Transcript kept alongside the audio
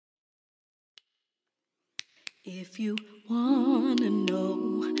If you wanna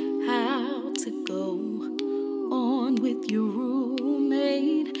know how to go on with your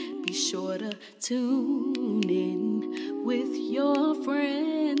roommate, be sure to tune in with your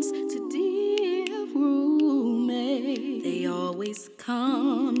friends to Dear Roommate. They always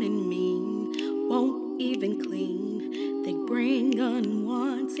come and mean, won't even clean. They bring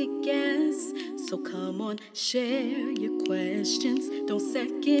unwanted guests. So come on, share your questions. Don't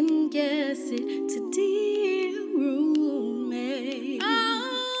second guess it to Dear Roommate.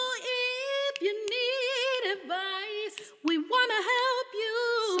 Oh, if you need advice, we wanna help you.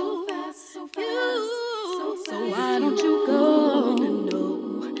 So fast, so fast, so why don't you go and know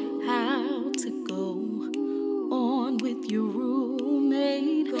how to go on with your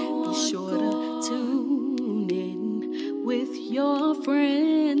roommate? Be sure to tune in with your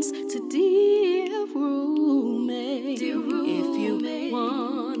friends to Dear Roommate. If you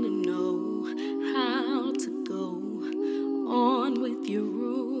wanna know how to go on with your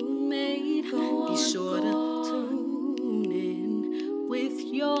roommate, be sure to tune in with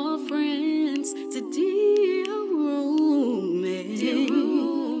your friends to Dear Roommate.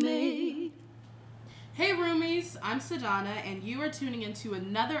 Hey roomies, I'm Sadana, and you are tuning into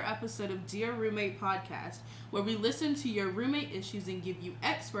another episode of Dear Roommate Podcast, where we listen to your roommate issues and give you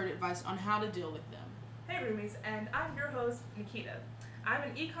expert advice on how to deal with them. Hey roomies, and I'm your host, Nikita. I'm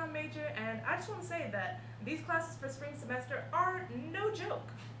an econ major, and I just want to say that these classes for spring semester are no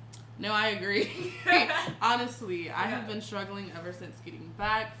joke. No, I agree. Honestly, I have been struggling ever since getting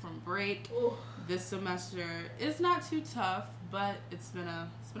back from break. Ooh. This semester is not too tough, but it's been a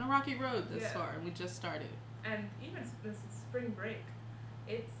rocky road this far, and we just started. And even this spring break,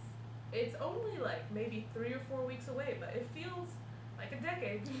 it's only like maybe 3 or 4 weeks away, but it feels like a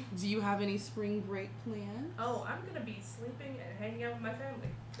decade. Do you have any spring break plans? Oh, I'm gonna be sleeping and hanging out with my family.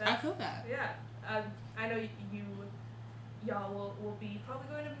 I feel that. Yeah, I know y'all will be probably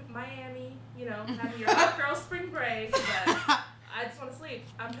going to Miami, having your hot girl spring break, but I just want to sleep.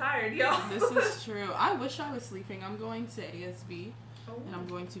 I'm tired, y'all. This is true. I wish I was sleeping. I'm going to ASB, and I'm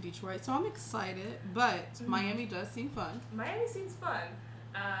going to Detroit, so I'm excited, but Miami does seem fun. Miami seems fun.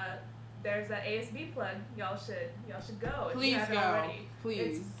 There's that ASB plug. Y'all should go if Please you haven't go. already.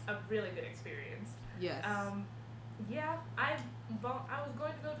 Please. It's a really good experience. Yes. Yeah, I was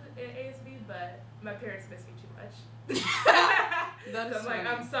going to go to the ASB, but my parents miss me too much. That is so I'm funny. like,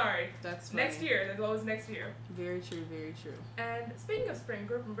 I'm sorry. That's funny. Next year. There's always next year. Very true, very true. And speaking of spring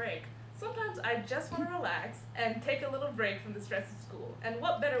break, sometimes I just want to relax and take a little break from the stress of school. And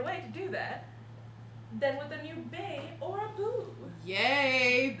what better way to do that than with a new bae or a boo?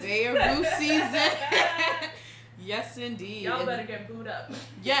 Yay, bae or boo season. Yes, indeed. Y'all better get booed up.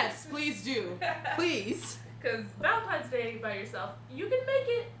 Yes, please do. Please. Because Valentine's Day by yourself, you can make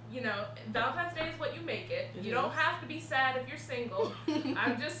it. Valentine's Day is what you make it. You don't have to be sad if you're single.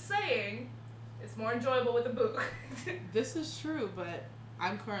 I'm just saying, it's more enjoyable with a boo. This is true, but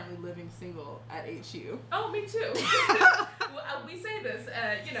I'm currently living single at HU. Oh, me too. We say this,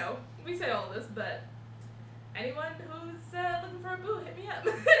 we say all this, but anyone who's looking for a boo, hit me up.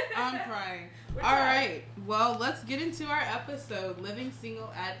 I'm crying. All right. Well, let's get into our episode, Living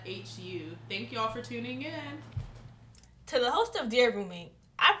Single at HU. Thank you all for tuning in. To the host of Dear Roommate,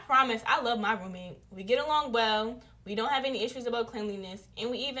 I promise I love my roommate. We get along well, we don't have any issues about cleanliness,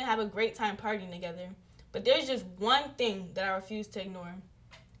 and we even have a great time partying together. But there's just one thing that I refuse to ignore.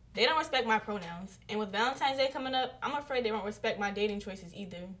 They don't respect my pronouns, and with Valentine's Day coming up, I'm afraid they won't respect my dating choices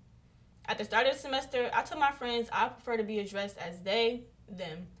either. At the start of the semester, I told my friends I prefer to be addressed as they,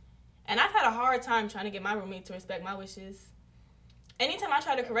 them. And I've had a hard time trying to get my roommate to respect my wishes. Anytime I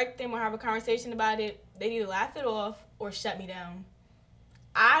try to correct them or have a conversation about it, they'd either laugh it off or shut me down.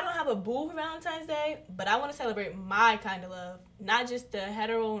 I don't have a boo for Valentine's Day, but I want to celebrate my kind of love, not just the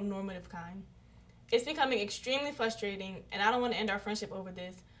heteronormative kind. It's becoming extremely frustrating, and I don't want to end our friendship over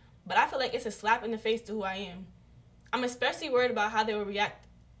this, but I feel like it's a slap in the face to who I am. I'm especially worried about how they will react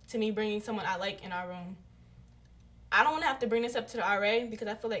to me bringing someone I like in our room. I don't want to have to bring this up to the RA because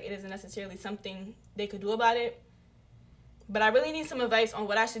I feel like it isn't necessarily something they could do about it. But I really need some advice on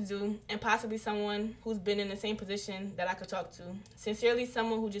what I should do and possibly someone who's been in the same position that I could talk to. Sincerely,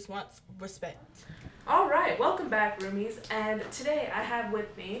 someone who just wants respect. All right, welcome back, roomies. And today I have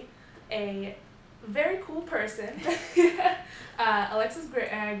with me a very cool person, Alexis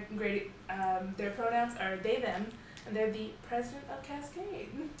Grady. Their pronouns are they, them, and they're the president of Cascade.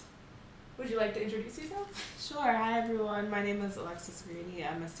 Would you like to introduce yourself? Sure. Hi, everyone. My name is Alexis Grady.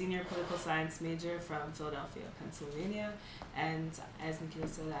 I'm a senior political science major from Philadelphia, Pennsylvania. And as Nikita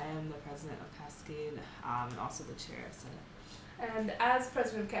said, I am the president of Cascade and also the chair of Senate. And as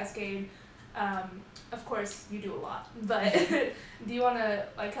president of Cascade, Of course, you do a lot, but do you want to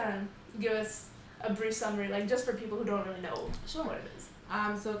like kind of give us a brief summary, like just for people who don't really know what it is?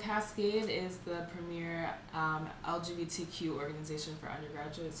 So Cascade is the premier LGBTQ organization for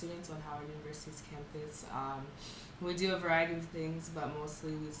undergraduate students on Howard University's campus. We do a variety of things, but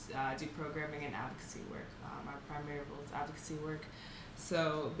mostly we do programming and advocacy work. Our primary role is advocacy work.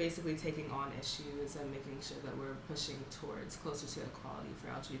 So basically taking on issues and making sure that we're pushing towards closer to equality for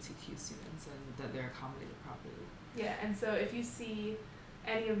LGBTQ students and that they're accommodated properly. Yeah, and so if you see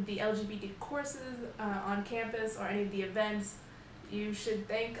any of the LGBT courses on campus or any of the events, you should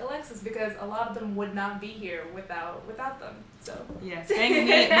thank Alexis because a lot of them would not be here without them. So yes,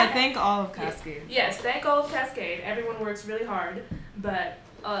 thank all of Cascade. Yes, thank all of Cascade. Everyone works really hard, but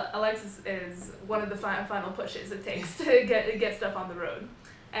Alexis is one of the final pushes it takes to get stuff on the road.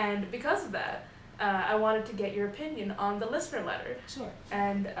 And because of that, I wanted to get your opinion on the listener letter. Sure.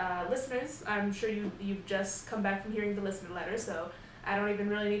 And listeners, I'm sure you've just come back from hearing the listener letter, so I don't even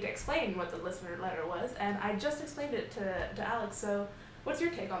really need to explain what the listener letter was, and I just explained it to Alex. So, what's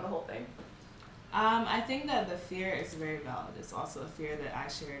your take on the whole thing? I think that the fear is very valid. It's also a fear that I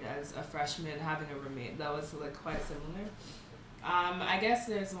shared as a freshman having a roommate that was like quite similar. I guess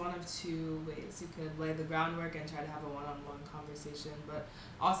there's one of two ways. You could lay the groundwork and try to have a one-on-one conversation, but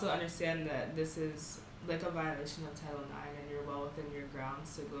also understand that this is like a violation of Title IX and you're well within your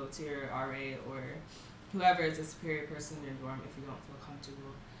grounds to go to your RA or whoever is a superior person in your dorm if you don't feel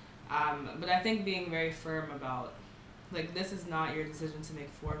comfortable. But I think being very firm about, like, this is not your decision to make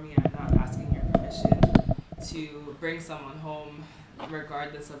for me. I'm not asking your permission to bring someone home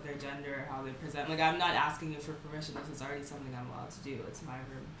regardless of their gender or how they present. Like, I'm not asking you for permission. This is already something I'm allowed to do. It's my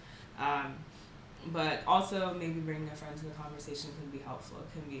room. But also maybe bringing a friend to the conversation can be helpful.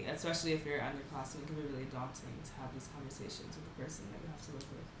 It can be, especially if you're underclassmen, it can be really daunting to have these conversations with the person that you have to live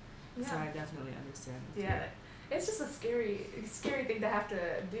with. Yeah. So I definitely understand. Yeah, it's just a scary thing to have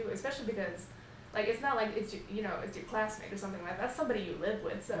to do, especially because, like, it's not like it's your classmate or something like that. That's somebody you live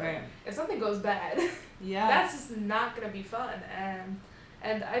with. So right. If something goes bad, yeah, that's just not gonna be fun.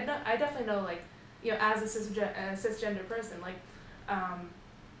 And I definitely know, like, as a cisgender person, like,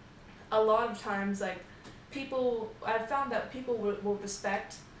 a lot of times, like, I've found that people will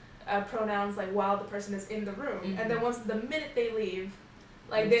respect pronouns like while the person is in the room, and then the minute they leave.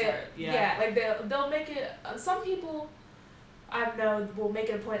 Like they'll make it. Some people I know will make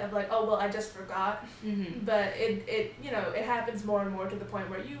it a point of like, oh well, I just forgot. But it happens more and more to the point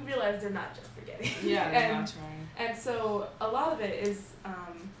where you realize they're not just forgetting. Yeah, they're not trying. And so a lot of it is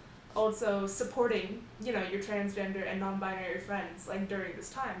also supporting your transgender and non-binary friends like during this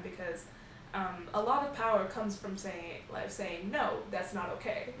time because a lot of power comes from saying no, that's not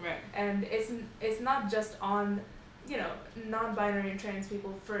okay. Right. And it's not just on non-binary and trans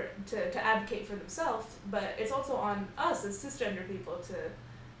people to advocate for themselves, but it's also on us as cisgender people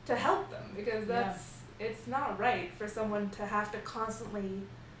to help them because it's not right for someone to have to constantly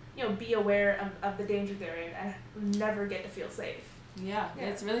be aware of the danger they're in and never get to feel safe. Yeah,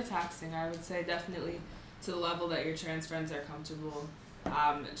 it's really taxing. I would say definitely to the level that your trans friends are comfortable.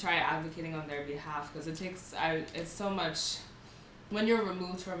 Try advocating on their behalf because it's so much. When you're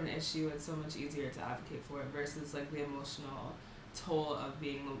removed from an issue, it's so much easier to advocate for it versus like the emotional toll of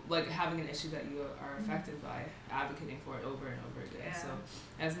being like having an issue that you are affected by, advocating for it over and over again. Yeah. So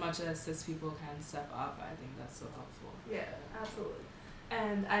as much as cis people can step up, I think that's so helpful. Yeah, absolutely.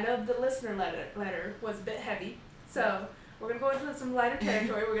 And I know the listener letter was a bit heavy, so we're gonna go into some lighter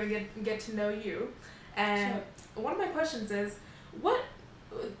territory. We're gonna get to know you, and one of my questions is, what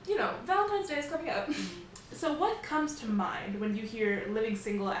Valentine's Day is coming up. So what comes to mind when you hear living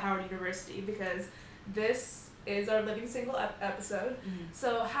single at Howard University? Because this is our living single episode.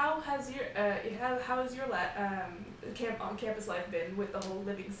 So how has your campus life been with the whole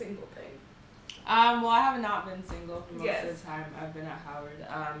living single thing? Well, I have not been single for most of the time I've been at Howard.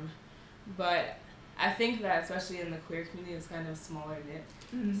 But I think that especially in the queer community, it's kind of smaller knit.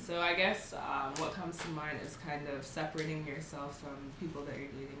 So I guess what comes to mind is kind of separating yourself from people that you're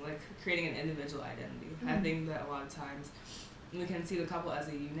dating, like creating an individual identity. I think that a lot of times we can see the couple as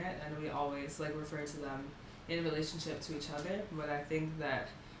a unit and we always like refer to them in relationship to each other. But I think that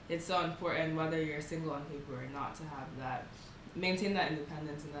it's so important, whether you're single on paper or not, to have that, maintain that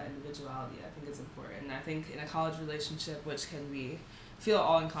independence and that individuality. I think it's important. And I think in a college relationship, which can feel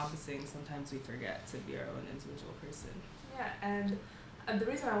all-encompassing, sometimes we forget to be our own individual person. Yeah, and the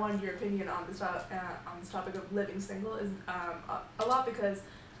reason I wanted your opinion on this topic of living single is a lot because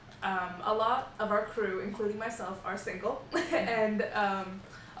a lot of our crew, including myself, are single, and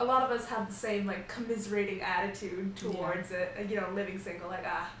a lot of us have the same like commiserating attitude towards it. Living single, like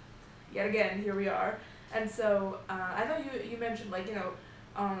yet again, here we are. And so I know you mentioned like,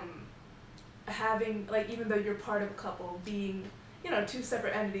 having like, even though you're part of a couple, being, two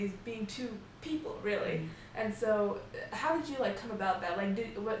separate entities, being two people really. Mm-hmm. And so how did you like come about that? Like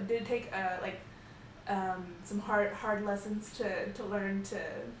did it take some hard lessons to learn to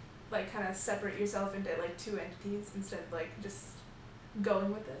like kind of separate yourself into like two entities instead of like just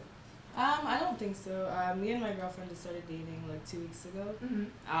going with it? I don't think so. Me and my girlfriend just started dating like 2 weeks ago.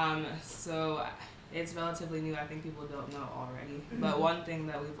 Mm-hmm. So it's relatively new. I think people don't know already. Mm-hmm. But one thing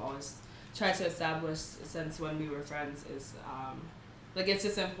that we've always tried to establish since when we were friends is like it's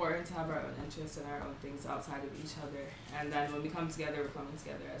just important to have our own interests and our own things outside of each other. And then when we come together, we're coming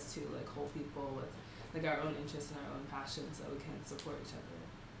together as two like whole people with like our own interests and our own passions so we can support each other.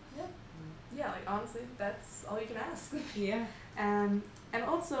 Yeah. Yeah, like honestly, that's all you can ask. Yeah. And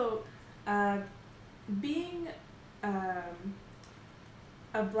also, being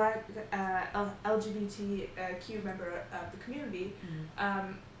a Black LGBTQ member of the community,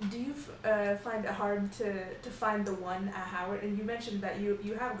 do you find it hard to find the one at Howard? And you mentioned that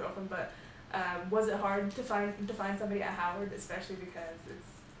you have a girlfriend, but was it hard to find somebody at Howard, especially because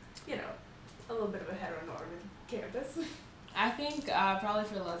it's a little bit of a heteronormative campus? I think probably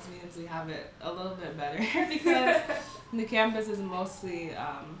for lesbians we have it a little bit better because the campus is mostly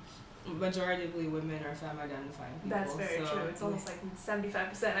majoritively women or femme-identifying people. That's very true. It's almost like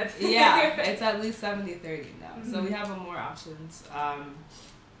 75%, I think. Yeah, it's at least 70-30 now. Mm-hmm. So we have more options. I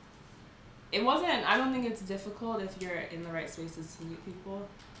don't think it's difficult if you're in the right spaces to meet people.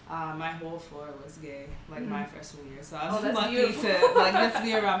 My whole floor was gay, like my freshman year. So I was lucky beautiful. to like just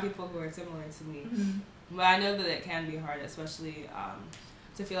be around people who are similar to me. Mm-hmm. But I know that it can be hard, especially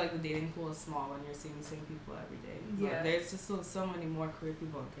to feel like the dating pool is small when you're seeing the same people every day. Yeah. But there's just so many more queer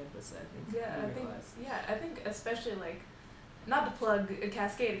people on campus, I think. I think especially like, not to plug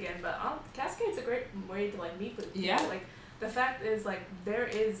Cascade again, but Cascade's a great way to like meet with people. Yeah. Like the fact is like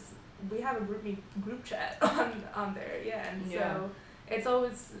we have a group chat on there, and so it's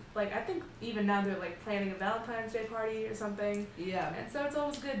always like, I think even now they're like planning a Valentine's Day party or something. Yeah. And so it's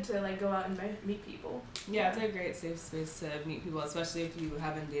always good to like go out and meet people. Yeah, it's a great safe space to meet people, especially if you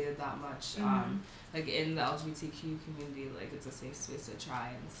haven't dated that much. Mm-hmm. Like in the LGBTQ community, like it's a safe space to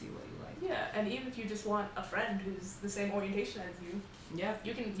try and see what you like. Yeah, and even if you just want a friend who's the same orientation as you, yeah,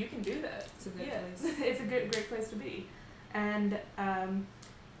 you can do that. It's a good place. place. It's a great place to be, and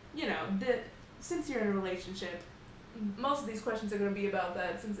since you're in a relationship, most of these questions are going to be about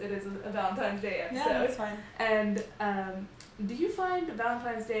that since it is a Valentine's Day episode. Yeah, that's fine. And do you find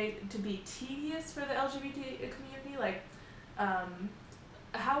Valentine's Day to be tedious for the LGBT community? Like,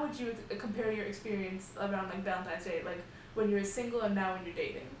 how would you compare your experience around like Valentine's Day, like when you were single and now when you're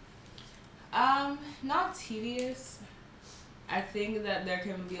dating? Not tedious. I think that there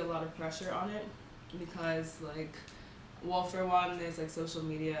can be a lot of pressure on it because like, well, for one, there's like social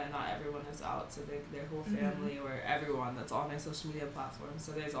media and not everyone is out to their whole family or everyone that's on their social media platforms.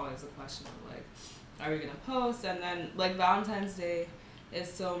 So there's always a question of like, are we gonna post? And then like Valentine's Day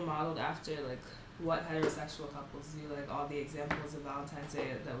is so modeled after like what heterosexual couples do. Like all the examples of Valentine's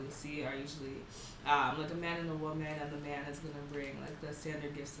Day that we see are usually like a man and a woman, and the man is gonna bring like the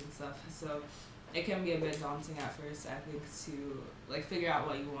standard gifts and stuff. So it can be a bit daunting at first, I think, to like figure out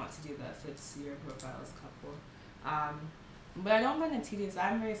what you want to do that fits your profile as a couple. But I don't find it tedious.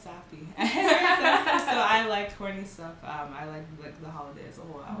 I'm very sappy. I'm very sensitive, so I like corny stuff. I like the holiday as a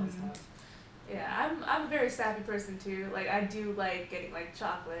whole. I always have. Yeah, I'm a very sappy person too. Like I do like getting like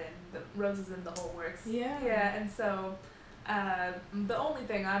chocolate and the roses and the whole works. Yeah. Yeah, and so the only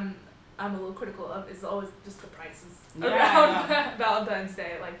thing I'm a little critical of is always just the prices around Valentine's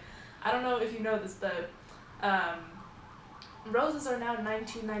Day. Like I don't know if you know this, but roses are now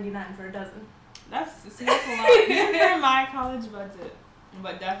 $19.99 for a dozen. That's a lot for my college budget,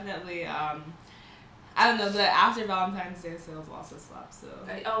 but definitely I don't know, the after Valentine's Day sales also slap, so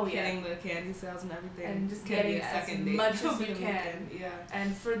getting the candy sales and everything, and just can getting be a second as much as you can. Weekend. Yeah.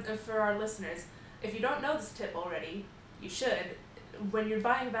 And for our listeners, if you don't know this tip already, you should. When you're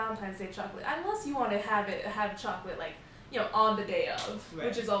buying Valentine's Day chocolate, unless you want to have chocolate like on the day of,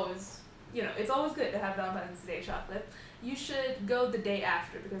 which is always it's always good to have Valentine's Day chocolate. You should go the day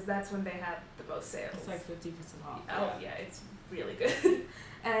after because that's when they have the most sales. It's like 50% off. Oh yeah, it's really good.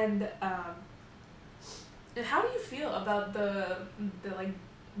 And how do you feel about the like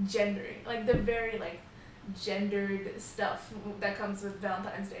gendering, like the very like gendered stuff that comes with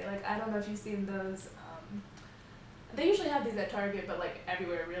Valentine's Day? Like I don't know if you've seen those they usually have these at Target, but like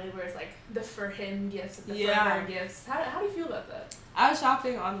everywhere really, where it's like the for him gifts, the for Yeah. her gifts. How do you feel about that? I was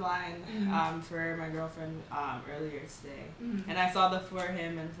shopping online Mhm. for my girlfriend earlier today, Mhm. and I saw the for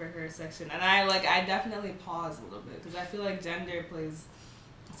him and for her section, and I definitely paused a little bit because I feel like gender plays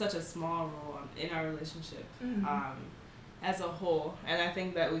such a small role in our relationship Mhm. as a whole, and I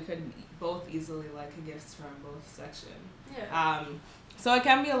think that we could both easily like gifts from both sections. Yeah. So it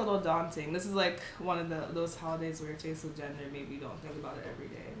can be a little daunting. This is like one of those holidays where you're faced with gender, maybe you don't think about it every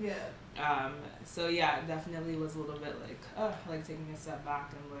day. Yeah. So yeah, it definitely was a little bit like taking a step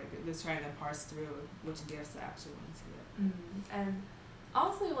back and like just trying to parse through which gifts I actually want to get. And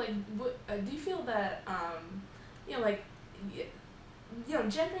honestly, like, do you feel that you know, like,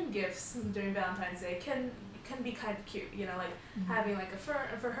 gendering gifts during Valentine's Day can be kind of cute. You know, like having like a for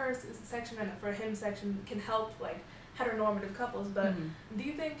her section and a for him section can help like heteronormative couples. But do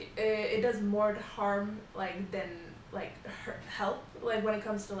you think it does more harm like than like help, like when it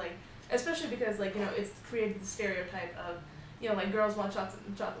comes to like, especially because like it's created the stereotype of like girls want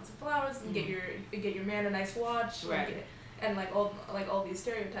chocolates and flowers and get your man a nice watch, right? And like all these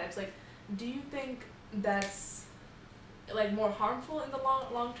stereotypes. Like, do you think that's like more harmful in the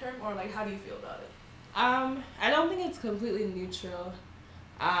long term, or like how do you feel about it? I don't think it's completely neutral.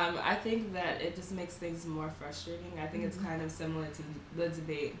 I think that it just makes things more frustrating. I think it's kind of similar to the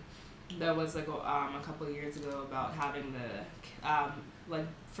debate that was like a couple of years ago about having the like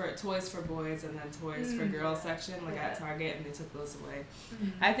for toys for boys and then toys for girls section at Target, and they took those away.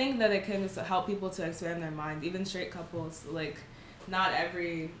 I think that it can just help people to expand their mind, even straight couples. Like, not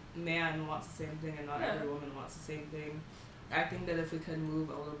every man wants the same thing and not every woman wants the same thing. I think that if we could move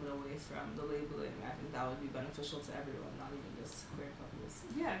a little bit away from the labeling, I think that would be beneficial to everyone, not even just queer couples.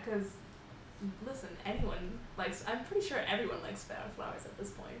 Yeah, because listen, anyone likes. I'm pretty sure everyone likes flowers at this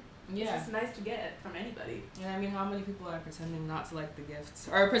point. Yeah, it's just nice to get from anybody. And I mean, how many people are pretending not to like the gifts,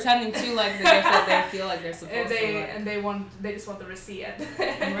 or pretending to like the gift that they feel like they're supposed to like? And they just want the receipt at the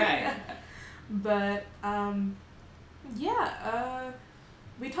right. But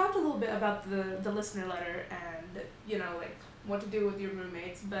we talked a little bit about the listener letter and like what to do with your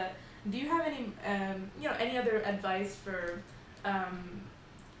roommates. But do you have any any other advice for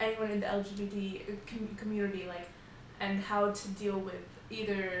anyone in the LGBT community, like, and how to deal with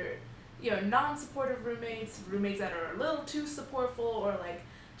either non-supportive roommates that are a little too supportful, or like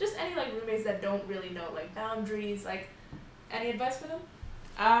just any like roommates that don't really know like boundaries? Like, any advice for them?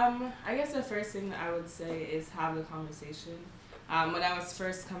 I guess the first thing that I would say is have the conversation. When I was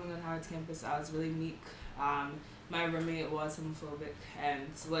first coming on Howard's campus, I was really meek. My roommate was homophobic,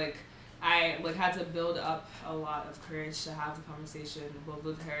 and I had to build up a lot of courage to have the conversation, both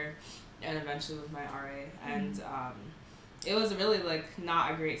with her and eventually with my RA. And it was really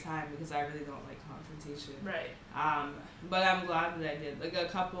not a great time because I really don't like confrontation. Right. But I'm glad that I did. A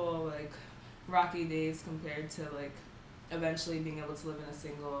couple rocky days compared to eventually being able to live in a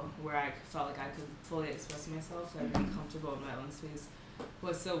single where I felt like I could fully express myself and be comfortable in my own space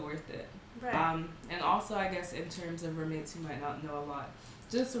was so worth it. Right. And also, I guess, in terms of roommates who might not know a lot,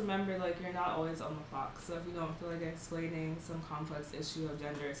 just remember, you're not always on the clock. So if you don't feel like explaining some complex issue of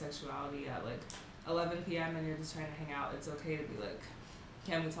gender or sexuality at 11 p.m. and you're just trying to hang out, it's okay to be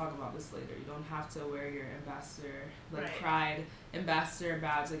can we talk about this later? You don't have to wear your ambassador, pride ambassador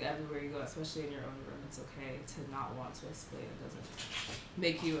badge everywhere you go, especially in your own room. It's okay to not want to explain. It doesn't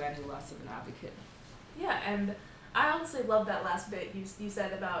make you any less of an advocate. Yeah, and I honestly love that last bit you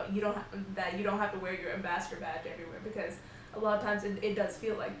said about you don't have to wear your ambassador badge everywhere, because a lot of times it does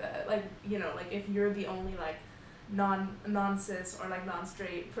feel like that. If you're the only non-cis or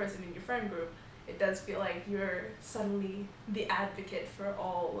non-straight person in your friend group, it does feel like you're suddenly the advocate for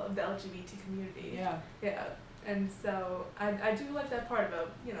all of the LGBT community. Yeah. Yeah. And so I do like that part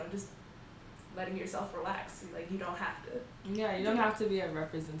about, just letting yourself relax. You don't have to. Yeah, you don't have to be a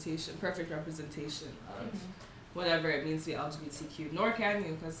perfect representation of whatever it means to be LGBTQ, nor can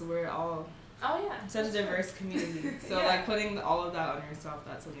you, because we're all such a diverse community. So putting all of that on yourself,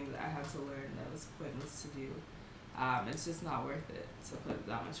 that's something that I had to learn that was pointless to do. It's just not worth it to put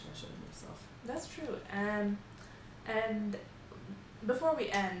that much pressure on yourself. That's true. And before we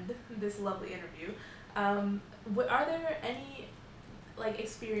end this lovely interview, are there any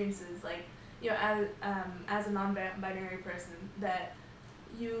experiences as a non-binary person that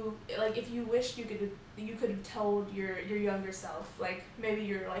you if you wished you could have told your younger self, maybe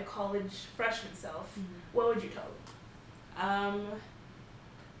your college freshman self, what would you tell them?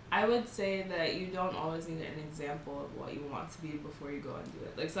 I would say that you don't always need an example of what you want to be before you go and do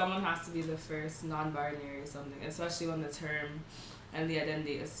it. Someone has to be the first non-binary or something, especially when the term and the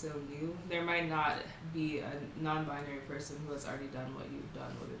identity is so new, there might not be a non-binary person who has already done what you've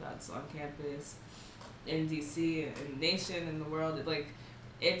done, whether that's on campus, in DC, in the nation, in the world. Like,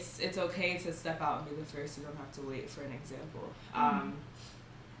 it's okay to step out and be the first. You don't have to wait for an example.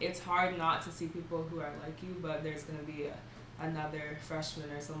 It's hard not to see people who are like you, but there's going to be another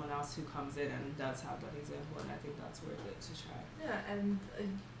freshman or someone else who comes in and does have that example, and I think that's worth it to try. Yeah, and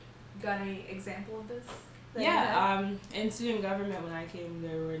got any example of this? In student government, when I came,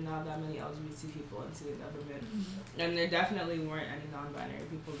 there were not that many LGBT people in student government, and there definitely weren't any non-binary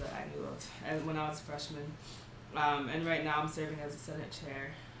people that I knew of when I was a freshman. And right now I'm serving as a Senate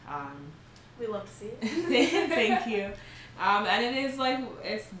chair. We love to see it. Thank you. And it is like,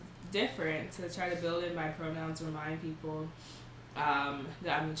 it's different to try to build in my pronouns, remind people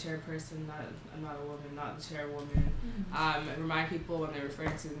that I'm a chairperson, I'm not a woman, not the chairwoman. Remind people when they refer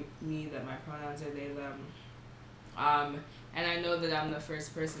to me that my pronouns are they, them. And I know that I'm the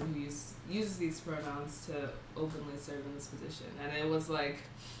first person who uses these pronouns to openly serve in this position. And it was like,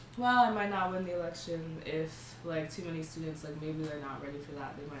 well, I might not win the election if, like, too many students, like, maybe they're not ready for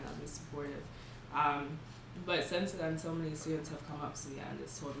that. They might not be supportive. But since then, so many students have come up to me and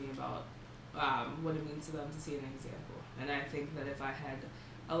just told me about what it means to them to see an example. And I think that if I had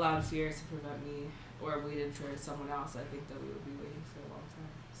allowed fear to prevent me or waited for someone else, I think that we would be waiting for a long time.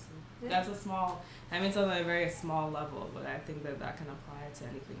 So that's a small, it's on a very small level, but I think that can apply to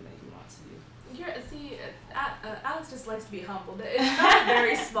anything that you want to do. Alex just likes to be humbled. It's not a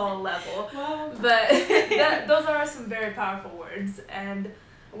very small level, but those are some very powerful words, and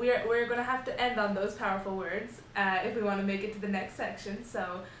we're going to have to end on those powerful words if we want to make it to the next section.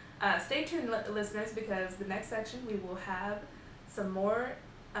 So stay tuned, listeners, because the next section we will have some more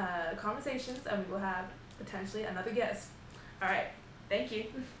conversations, and we will have potentially another guest. All right, thank you.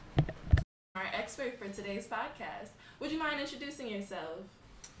 Our expert for today's podcast, would you mind introducing yourself?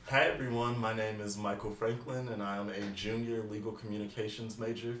 Hi everyone, my name is Michael Franklin, and I am a junior legal communications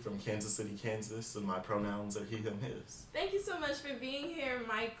major from Kansas City, Kansas, and my pronouns are he, him, his. Thank you so much for being here,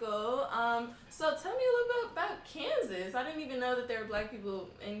 Michael. So tell me a little bit about Kansas. I didn't even know that there were black people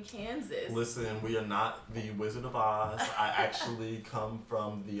in Kansas. Listen, we are not the Wizard of Oz. I actually come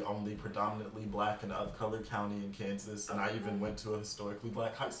from the only predominantly black and of color county in Kansas, and I even went to a historically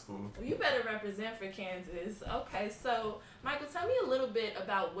black high school. Well, you better represent for Kansas. Okay, so Michael, tell me a little bit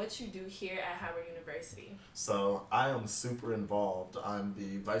about what you do here at Howard University. So I am super involved. I'm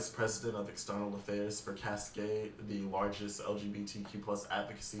the Vice President of External Affairs for Cascade, the largest LGBTQ plus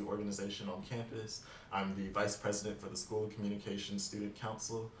advocacy organization on campus. I'm the Vice President for the School of Communications Student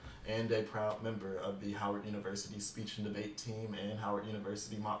Council, and a proud member of the Howard University Speech and Debate Team and Howard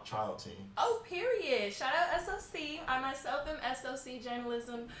University Mock Trial Team. Oh, period. Shout out SOC. I myself am SOC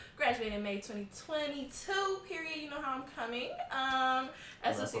Journalism, graduated in May 2022, period. You know how I'm coming.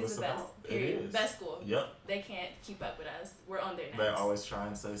 SOC is the best, period. Best school. Yep. They can't keep up with us. We're on their necks. They always try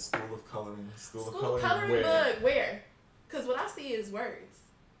and say School of Coloring. School of Coloring where? book. Where? Because what I see is words.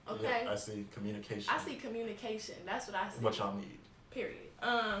 Okay? Yeah, I see communication. I see communication. That's what I see. What y'all need. Period.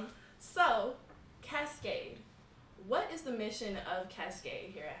 So, Cascade. What is the mission of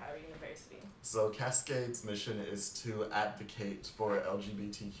Cascade here at Howard University? So Cascade's mission is to advocate for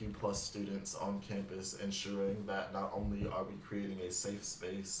LGBTQ plus students on campus, ensuring that not only are we creating a safe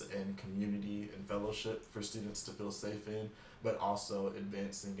space and community and fellowship for students to feel safe in, but also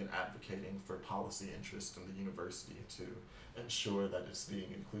advancing and advocating for policy interest in the university to ensure that it's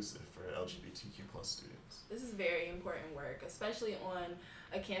being inclusive for LGBTQ plus students. This is very important work, especially on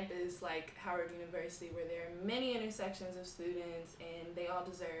a campus like Howard University, where there are many intersections of students and they all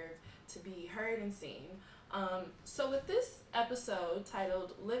deserve to be heard and seen. So with this episode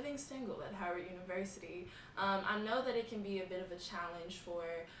titled Living Single at Howard University, I know that it can be a bit of a challenge for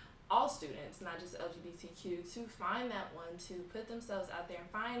all students, not just LGBTQ, to find that one, to put themselves out there and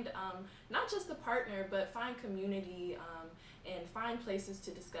find not just a partner, but find community and find places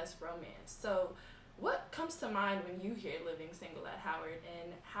to discuss romance. So what comes to mind when you hear living single at Howard,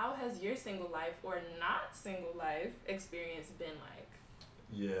 and how has your single life or not single life experience been like?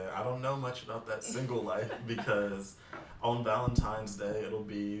 Yeah, I don't know much about that single life because on Valentine's Day, it'll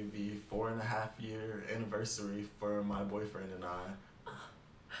be the 4.5-year anniversary for my boyfriend and I.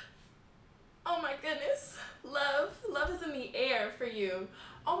 Oh my goodness. Love is in the air for you.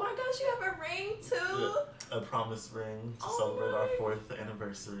 Oh my gosh, you have a ring too? Yeah, a promise ring to celebrate our 4th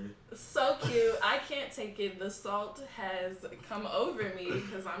anniversary. So cute. I can't take it. The salt has come over me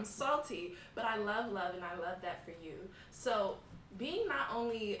because I'm salty, but I love and I love that for you. So being not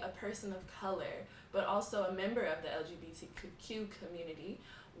only a person of color, but also a member of the LGBTQ community,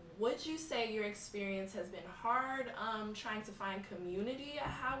 would you say your experience has been hard trying to find community at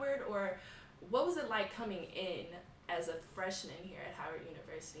Howard, or what was it like coming in as a freshman here at Howard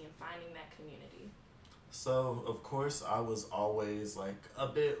University and finding that community? So, of course, I was always like a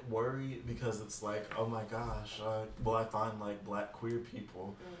bit worried because it's like, oh my gosh, will I find like black queer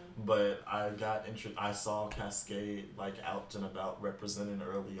people? But I saw Cascade like out and about representing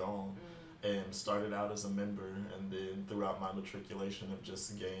early on and started out as a member, and then throughout my matriculation have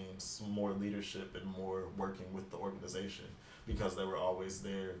just gained some more leadership and more working with the organization because they were always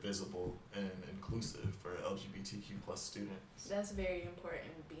there, visible and inclusive for LGBTQ plus students. That's very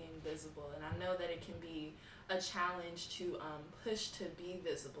important, being visible, and I know that it can be a challenge to push to be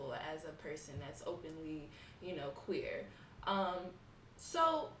visible as a person that's openly, queer.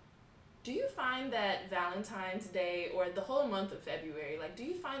 So do you find that Valentine's Day or the whole month of February, like, do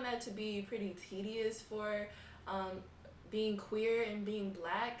you find that to be pretty tedious for being queer and being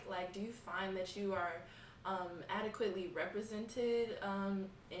black? Like, do you find that you are adequately represented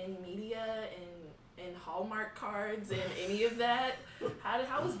in media and in Hallmark cards and any of that?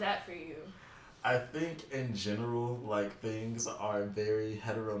 How was that for you? I think in general, like, things are very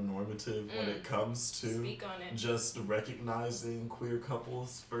heteronormative when it comes to Speak on it. just recognizing queer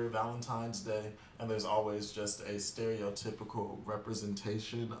couples for Valentine's Day, and there's always just a stereotypical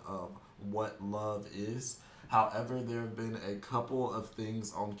representation of what love is. However, there have been a couple of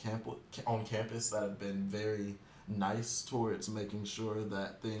things on campus that have been very nice towards making sure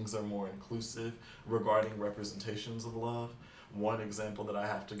that things are more inclusive regarding representations of love. One example that I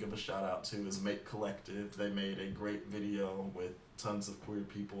have to give a shout out to is Make Collective. They made a great video with tons of queer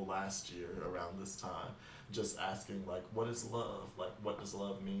people last year around this time, just asking like, what is love? Like, what does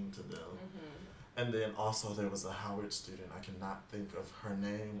love mean to them? And then also there was a Howard student, I cannot think of her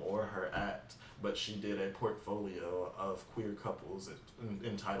name or her act, but she did a portfolio of queer couples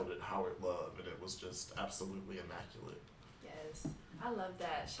entitled it Howard Love, and it was just absolutely immaculate. Yes, I love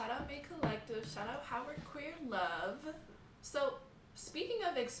that. Shout out Make Collective, shout out Howard Queer Love. So, speaking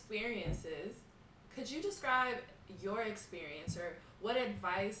of experiences, could you describe your experience, or what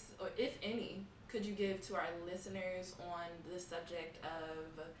advice, or if any, could you give to our listeners on the subject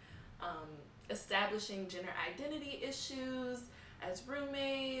of establishing gender identity issues as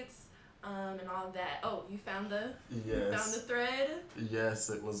roommates, and all that? Oh, you found the thread? Yes,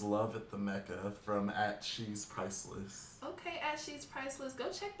 it was Love at the Mecca from @She's Priceless. Okay, @She's Priceless.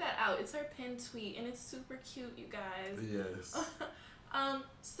 Go check that out. It's her pinned tweet, and it's super cute, you guys. Yes.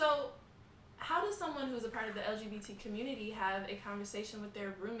 So how does someone who's a part of the LGBT community have a conversation with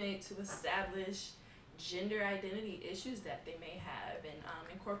their roommate to establish gender identity issues that they may have and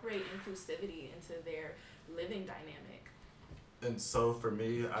incorporate inclusivity into their living dynamic? And so for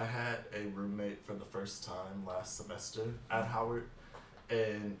me, I had a roommate for the first time last semester at Howard.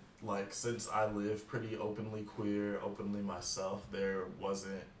 And like, since I live pretty openly queer, openly myself, there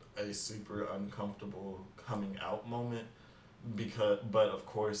wasn't a super uncomfortable coming out moment. But of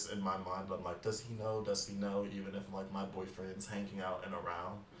course, in my mind, I'm like, does he know? Does he know? Even if like my boyfriend's hanging out and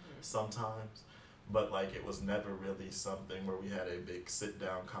around sometimes. But like, it was never really something where we had a big sit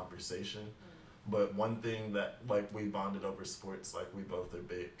down conversation. But one thing that like we bonded over sports, like we both are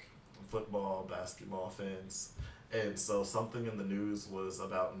big football, basketball fans. And so something in the news was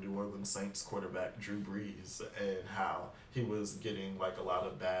about New Orleans Saints quarterback Drew Brees and how he was getting like a lot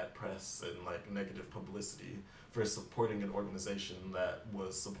of bad press and like negative publicity for supporting an organization that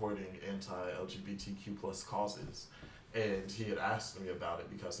was supporting anti-LGBTQ plus causes. And he had asked me about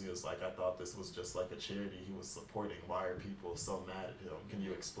it because he was like, I thought this was just like a charity he was supporting. Why are people so mad at him? Can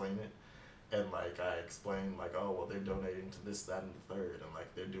you explain it? And like I explained like, oh, well, they're donating to this, that, and the third, and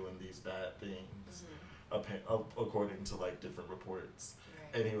like they're doing these bad things. According to like different reports.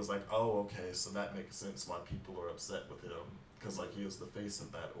 And he was like, oh, okay, so that makes sense why people are upset with him, because like he was the face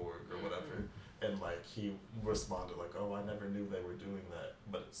of that org or whatever. And like he responded like, oh, I never knew they were doing that.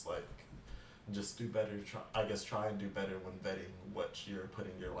 But it's like, just do better, try and do better when vetting what you're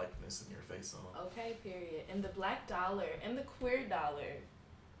putting your likeness and your face on. Okay, period. And the black dollar and the queer dollar,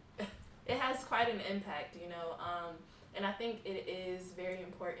 it has quite an impact, and I think it is very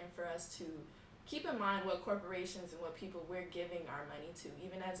important for us to keep in mind what corporations and what people we're giving our money to.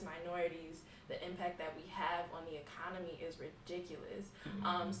 Even as minorities, the impact that we have on the economy is ridiculous.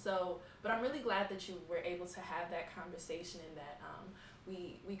 But I'm really glad that you were able to have that conversation, and that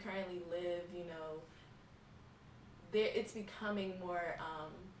we currently live, it's becoming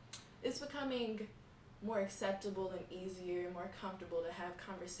more acceptable and easier, more comfortable to have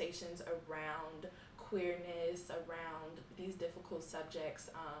conversations around queerness, around these difficult subjects,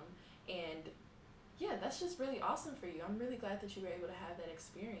 and Yeah, that's just really awesome for you. I'm really glad that you were able to have that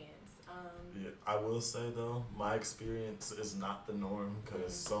experience. Yeah, I will say though, my experience is not the norm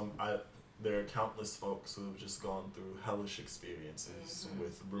because there are countless folks who have just gone through hellish experiences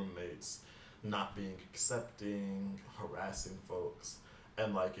with roommates not being accepting, harassing folks,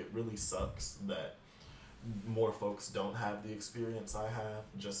 and like it really sucks that more folks don't have the experience I have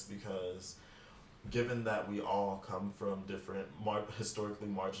just because given that we all come from different historically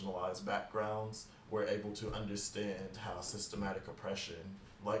marginalized backgrounds, we're able to understand how systematic oppression,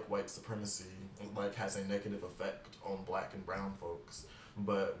 like white supremacy, like has a negative effect on black and brown folks.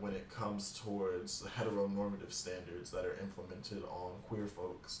 But when it comes towards heteronormative standards that are implemented on queer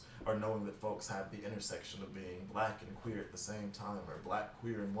folks, or knowing that folks have the intersection of being black and queer at the same time, or black,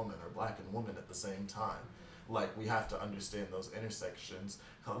 queer, and woman, or black and woman at the same time, like we have to understand those intersections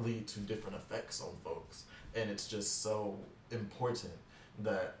lead to different effects on folks, and it's just so important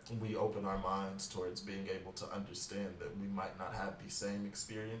that we open our minds towards being able to understand that we might not have the same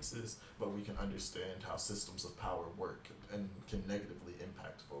experiences, but we can understand how systems of power work and can negatively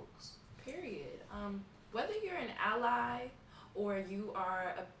impact folks. Period. Whether you're an ally or you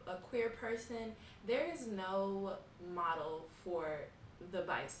are a queer person, there is no model for the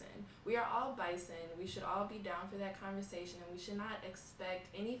bison. We are all bison. We should all be down for that conversation, and we should not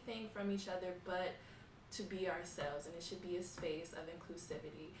expect anything from each other but to be ourselves, and it should be a space of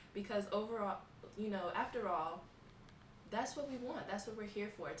inclusivity, because overall, after all, that's what we want. That's what we're here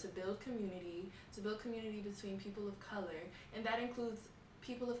for, to build community between people of color, and that includes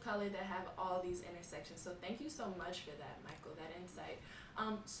people of color that have all these intersections. So thank you so much for that, Michael, that insight.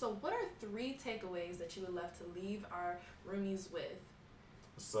 So what are 3 takeaways that you would love to leave our roomies with?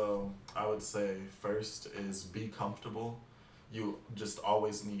 So I would say first is be comfortable. You just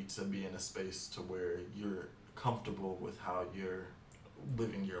always need to be in a space to where you're comfortable with how you're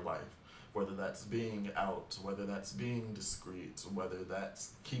living your life, whether that's being out, whether that's being discreet, whether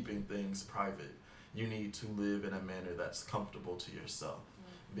that's keeping things private. You need to live in a manner that's comfortable to yourself,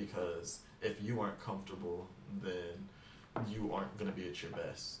 because if you aren't comfortable, then you aren't going to be at your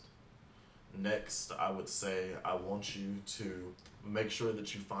best. Next, I would say I want you to make sure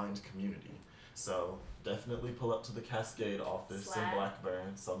that you find community. So definitely pull up to the Cascade office in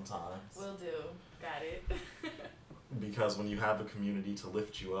Blackburn sometimes. Will do. Got it. Because when you have a community to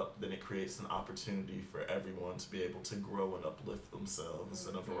lift you up, then it creates an opportunity for everyone to be able to grow and uplift themselves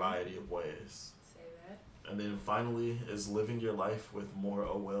in a variety of ways. Say that. And then finally is living your life with more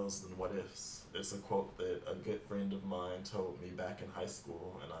oh wells than what ifs. It's a quote that a good friend of mine told me back in high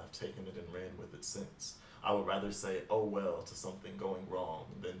school, and I've taken it and ran with it since. I would rather say oh well to something going wrong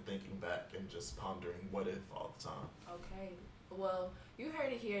than thinking back and just pondering what if all the time. Okay. Well, you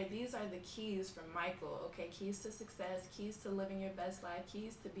heard it here. These are the keys from Michael. Okay, keys to success, keys to living your best life,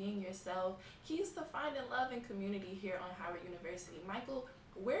 keys to being yourself, keys to finding love and community here on Howard University. Michael,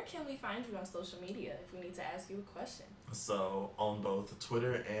 where can we find you on social media if we need to ask you a question? So on both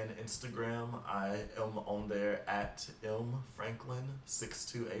Twitter and Instagram, I am on there at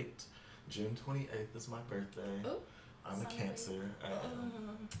mfranklin628. June 28th is my birthday. Ooh, I'm a Cancer. Uh-huh.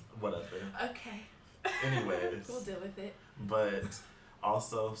 Whatever. Okay. Anyways. We'll deal with it. But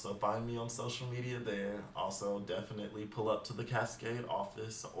also, so find me on social media there. Also, definitely pull up to the Cascade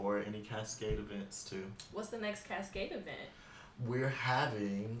office or any Cascade events too. What's the next Cascade event? We're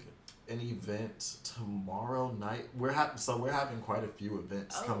having an event tomorrow night. We're having quite a few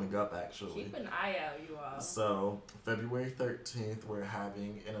events coming up actually. Keep an eye out, you all. So February 13th, we're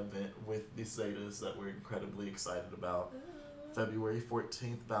having an event with the Zetas that we're incredibly excited about. February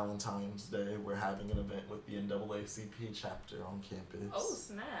 14th, Valentine's Day, we're having an event with the NAACP chapter on campus. Oh,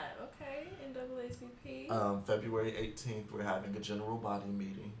 snap. Okay, NAACP. February 18th, we're having a general body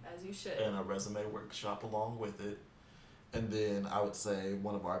meeting. As you should. And a resume workshop along with it. And then I would say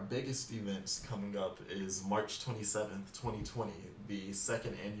one of our biggest events coming up is March 27th, 2020, the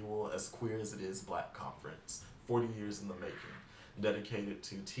second annual As Queer as It Is Black Conference, 40 years in the making, dedicated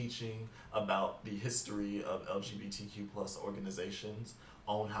to teaching about the history of LGBTQ plus organizations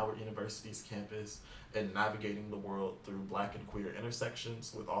on Howard University's campus and navigating the world through Black and queer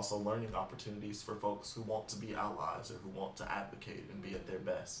intersections, with also learning opportunities for folks who want to be allies or who want to advocate and be at their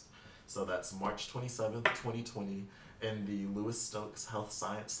best. So that's March 27th, 2020, in the Lewis Stokes Health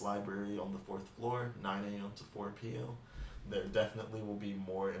Science Library on the 4th floor, 9 a.m. to 4 p.m. There definitely will be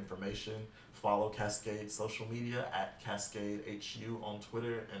more information. Follow Cascade social media at CascadeHU on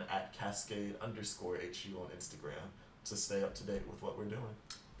Twitter and at Cascade_HU on Instagram to stay up to date with what we're doing.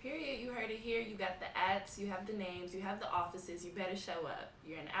 Period. You heard it here. You got the ads, you have the names, you have the offices. You better show up.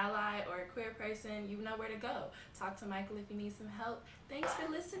 You're an ally or a queer person, you know where to go. Talk to Michael if you need some help. Thanks for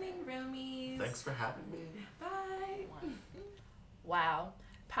listening, roomies. Thanks for having me. Bye. Wow.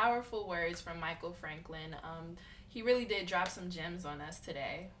 Powerful words from Michael Franklin. He really did drop some gems on us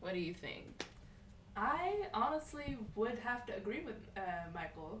today. What do you think? I honestly would have to agree with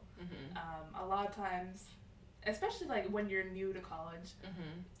Michael. Mm-hmm. A lot of times, especially like when you're new to college,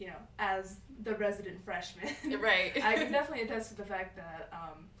 Mm-hmm. you know, as the resident freshman, Right. I can definitely attest to the fact that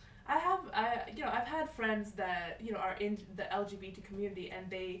I've had friends that, you know, are in the LGBT community, and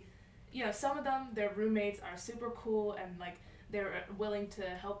they, you know, some of them, their roommates are super cool and like they're willing to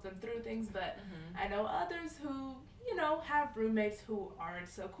help them through things, but Mm-hmm. I know others who, you know, have roommates who aren't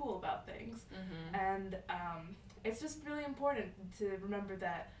so cool about things. Mm-hmm. And it's just really important to remember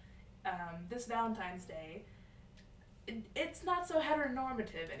that this Valentine's Day, it's not so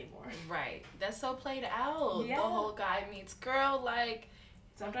heteronormative anymore. Right. That's so played out. Yeah. The whole guy meets girl, like,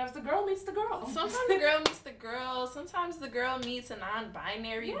 Sometimes the girl meets the girl. sometimes the girl meets the girl, sometimes the girl meets a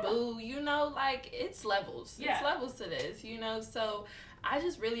non-binary Yeah. boo, you know, like, it's levels. Yeah. It's levels to this, you know, so I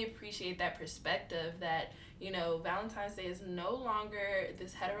just really appreciate that perspective that, you know, Valentine's Day is no longer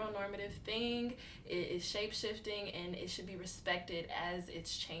this heteronormative thing. It is shape-shifting, and it should be respected as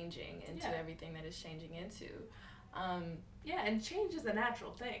it's changing into Yeah. everything that it's changing into. Yeah, and change is a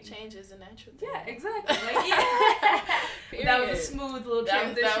natural thing. Change is a natural thing. Yeah, exactly. Like, yeah. That was a Period. smooth little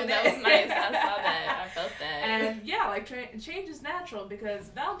That transition. was nice. I saw that. I felt that. And yeah, like change is natural because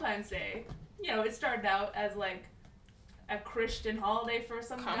Valentine's Day, you know, it started out as like a Christian holiday for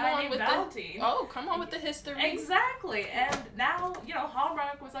some Come guy on named with Valentine. come on with the history. Exactly. And now, you know,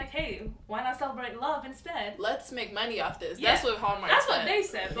 Hallmark was like, hey, why not celebrate love instead? Let's make money off this. Yeah. That's what Hallmark That's said. what they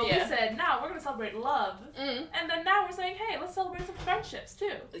said, but Yeah. we said, no, we're gonna celebrate love. Mm. And then now we're saying, hey, let's celebrate some friendships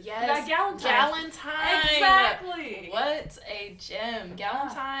too. Yes. We got Galentine's. Galentine. Exactly. What a gem.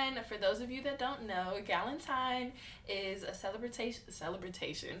 Galentine, for those of you that don't know, Galentine is a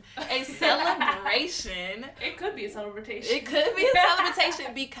celebration. A celebration. It could be a celebration. It could be a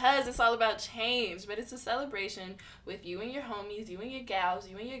celebration because it's all about change, but it's a celebration with you and your homies, you and your gals,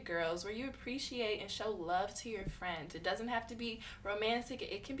 you and your girls, where you appreciate and show love to your friends. It doesn't have to be romantic.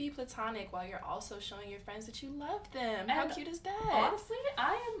 It can be platonic while you're also showing your friends that you love them. How And cute is that? Honestly,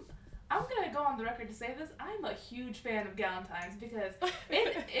 I'm gonna go on the record to say this. I'm a huge fan of Galentine's because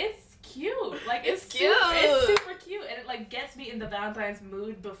it's cute. Like It's super- cute. It's super cute, and it like gets me in the Valentine's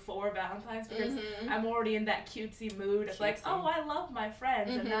mood before Valentine's because Mhm. I'm already in that cutesy mood of like, Cutesy. oh, I love my friends,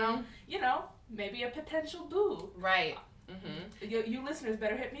 and now Mhm. you know maybe a potential boo. Right. Mm-hmm. You listeners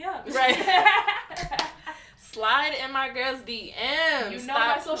better hit me up. Right. Slide in my girl's DM. You know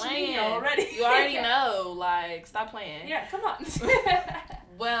Stop my social playing. media already. You already know. Like, stop playing. Yeah, come on.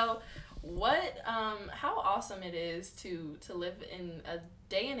 Well, how awesome it is to live in a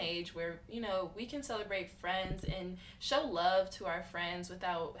day and age where, you know, we can celebrate friends and show love to our friends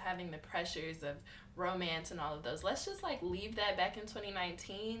without having the pressures of romance and all of those. Let's just like leave that back in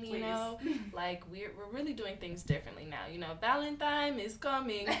 2019, you Please. know? Like we're really doing things differently now. You know, Valentine is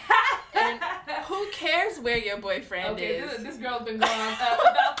coming. And who cares where your boyfriend Okay, is? this girl's been going on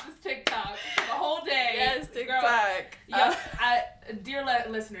about this TikTok the whole day. Yes, The girl- TikTok. Dear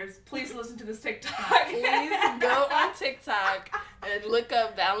listeners, please listen to this TikTok. Please go on TikTok and look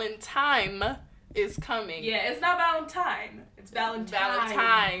up Valentine is coming. Yeah, it's not Valentine. It's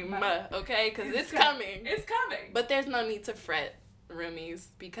Valentine. Valentine, okay? Because it's coming. It's coming. But there's no need to fret, roomies,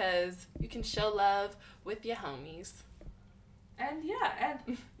 because you can show love with your homies. And yeah,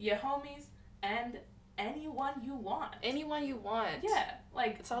 and your homies and anyone you want. Anyone you want. Yeah,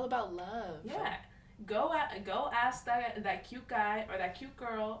 like It's all about love. yeah. Go ask that cute guy or that cute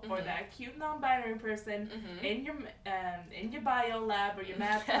girl or Mhm. that cute non-binary person Mhm. in your bio lab or your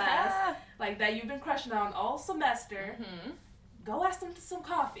math class, like that you've been crushing on all semester. Mhm. Go ask them to some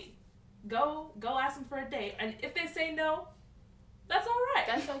coffee. Go ask them for a date, and if they say no, that's all right.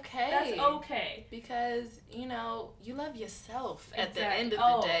 That's okay. That's okay. Because, you know, you love yourself at the Exact- end of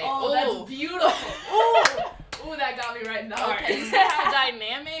oh, the day. Oh, Ooh. that's beautiful. Ooh, that got me right in the heart. Okay, you see how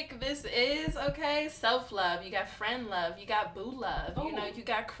dynamic this is, okay? Self-love, you got friend love, you got boo love, you Ooh. know, you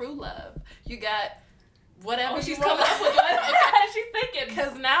got crew love, you got whatever Oh, you she's want. coming up with one. She's thinking.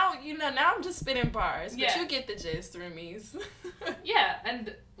 Because now, you know, now I'm just spitting bars, but Yeah. you get the gist, roomies. Yeah,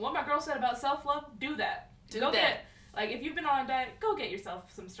 and what my girl said about self-love, do that. Do that. Get, like, if you've been on a diet, go get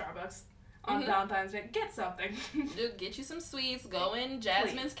yourself some Starbucks on Mhm. Valentine's Day. Get something. Just get you some sweets, go in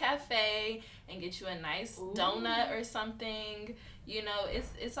Jasmine's Cafe and get you a nice Ooh. donut or something. You know,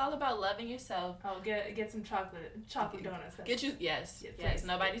 it's all about loving yourself. Oh, get some chocolate donuts. Get you yes.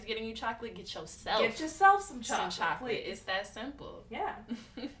 Nobody's getting you chocolate. Get yourself. Get yourself some chocolate. Please. It's that simple. Yeah.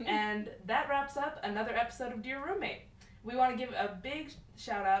 And that wraps up another episode of Dear Roommate. We want to give a big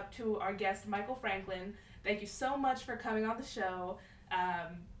shout out to our guest Michael Franklin. Thank you so much for coming on the show.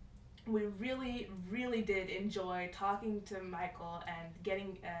 We really, really did enjoy talking to Michael and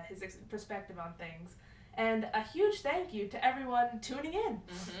getting his perspective on things. And a huge thank you to everyone tuning in.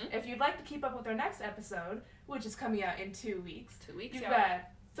 Mm-hmm. If you'd like to keep up with our next episode, which is coming out in 2 weeks, you've y'all.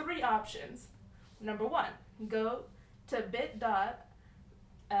 got 3 options. Number 1, go to bit.ly/Dear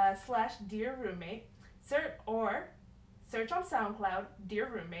Roommate, search on SoundCloud Dear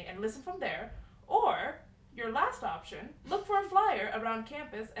Roommate and listen from there. Or your last option, look for a flyer around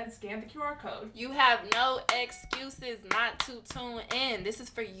campus and scan the QR code. You have no excuses not to tune in. This is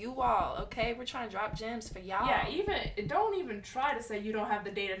for you all, okay? We're trying to drop gems for y'all. Yeah, don't even try to say you don't have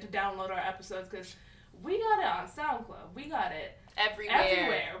the data to download our episodes, because we got it on SoundCloud. We got it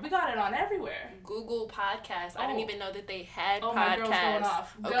everywhere. We got it on everywhere. Google Podcasts. I didn't even know that they had podcasts. My girl's going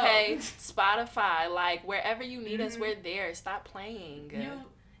off. Go. Okay, Spotify. Like, wherever you need us, we're there. Stop playing.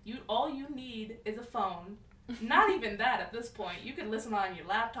 All you need is a phone. Not even that at this point. You can listen on your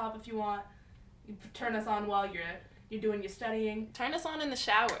laptop if you want. You turn us on while you're doing your studying. Turn us on in the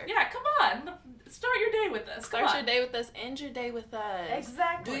shower. Yeah, come on. Start your day with us. Start your day with us. End your day with us.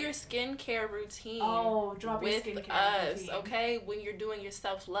 Exactly. Do your skincare routine. Drop with your skincare us, routine. Okay? When you're doing your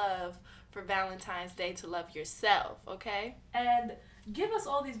self-love for Valentine's Day, to love yourself, okay? And give us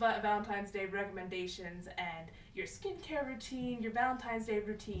all these Valentine's Day recommendations and your skincare routine, your Valentine's Day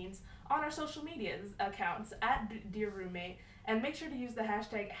routines on our social media accounts at Dear Roommate, and make sure to use the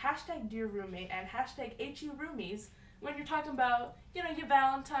hashtag Dear Roommate and hashtag HURoomies when you're talking about, your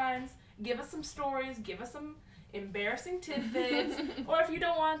Valentines. Give us some stories, give us some embarrassing tidbits, or if you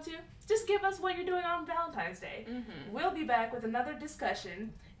don't want to, just give us what you're doing on Valentine's Day. Mm-hmm. We'll be back with another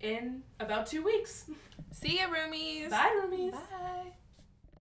discussion in about 2 weeks. See ya, roomies. Bye, roomies. Bye.